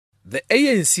The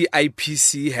ANC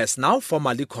IPC has now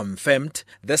formally confirmed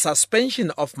the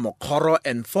suspension of Mokgoro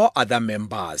and 4 other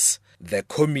members. The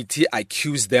committee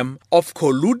accused them of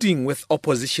colluding with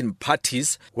opposition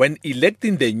parties when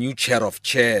electing the new chair of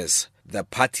chairs. The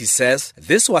party says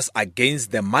this was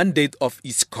against the mandate of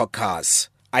its caucus.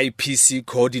 IPC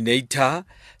coordinator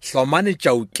Hlomane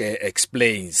Chauke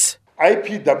explains.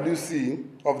 IPWC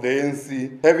of the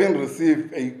ANC, having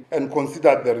received and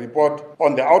considered the report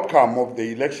on the outcome of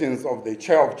the elections of the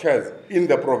chair of chairs in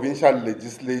the provincial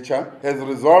legislature, has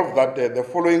resolved that the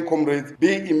following comrades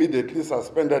be immediately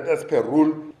suspended as per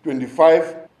Rule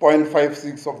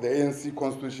 25.56 of the ANC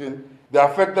Constitution. The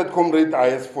affected comrades are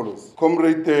as follows: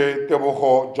 Comrade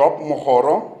Tebogo Job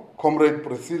Mokgoro, Comrade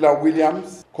Priscilla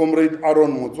Williams, Comrade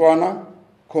Aaron Mutswana,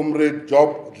 Comrade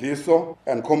Job Dliso,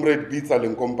 and Comrade Bitsa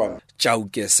Lenkompane.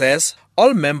 Chauke says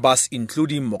all members,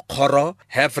 including Mokgoro,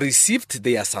 have received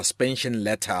their suspension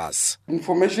letters.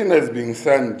 Information has been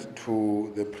sent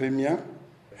to the Premier,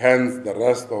 hence the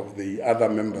rest of the other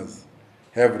members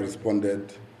have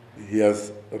responded. He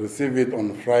has received it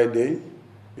on Friday.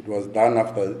 It was done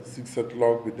after 6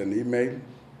 o'clock with an email.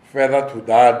 Further to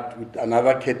that, with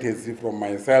another courtesy from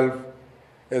myself,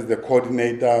 as the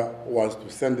coordinator, was to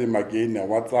send him again a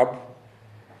WhatsApp,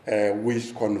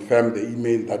 which confirmed the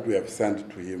email that we have sent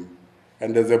to him.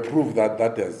 And there's a proof that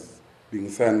that has been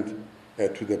sent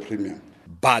to the Premier.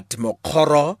 But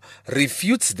Mokgoro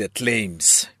refutes the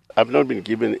claims. I've not been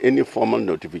given any formal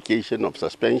notification of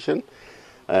suspension.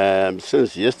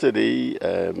 Since yesterday,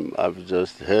 I've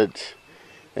just heard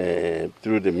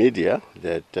through the media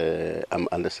that I'm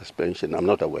under suspension. I'm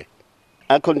not aware.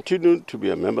 I continue to be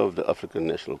a member of the African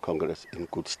National Congress in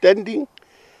good standing.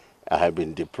 I have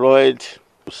been deployed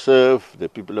to serve the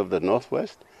people of the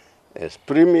Northwest as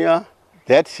Premier.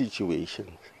 That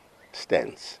situation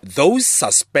stands. Those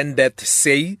suspended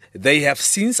say they have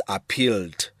since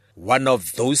appealed. One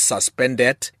of those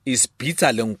suspended is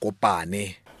Bitsa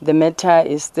Lenkompane. The matter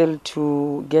is still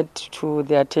to get to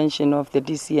the attention of the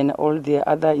DC and all the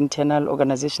other internal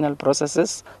organizational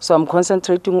processes. So I'm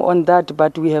concentrating on that,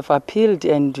 but we have appealed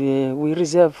and we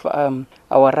reserve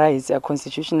our rights, our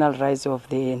constitutional rights of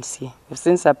the ANC. We've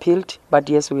since appealed, but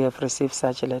yes, we have received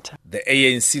such a letter. The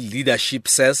ANC leadership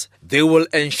says they will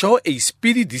ensure a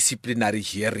speedy disciplinary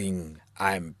hearing.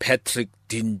 I'm Patrick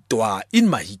Dintwa in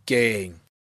Mahikeng.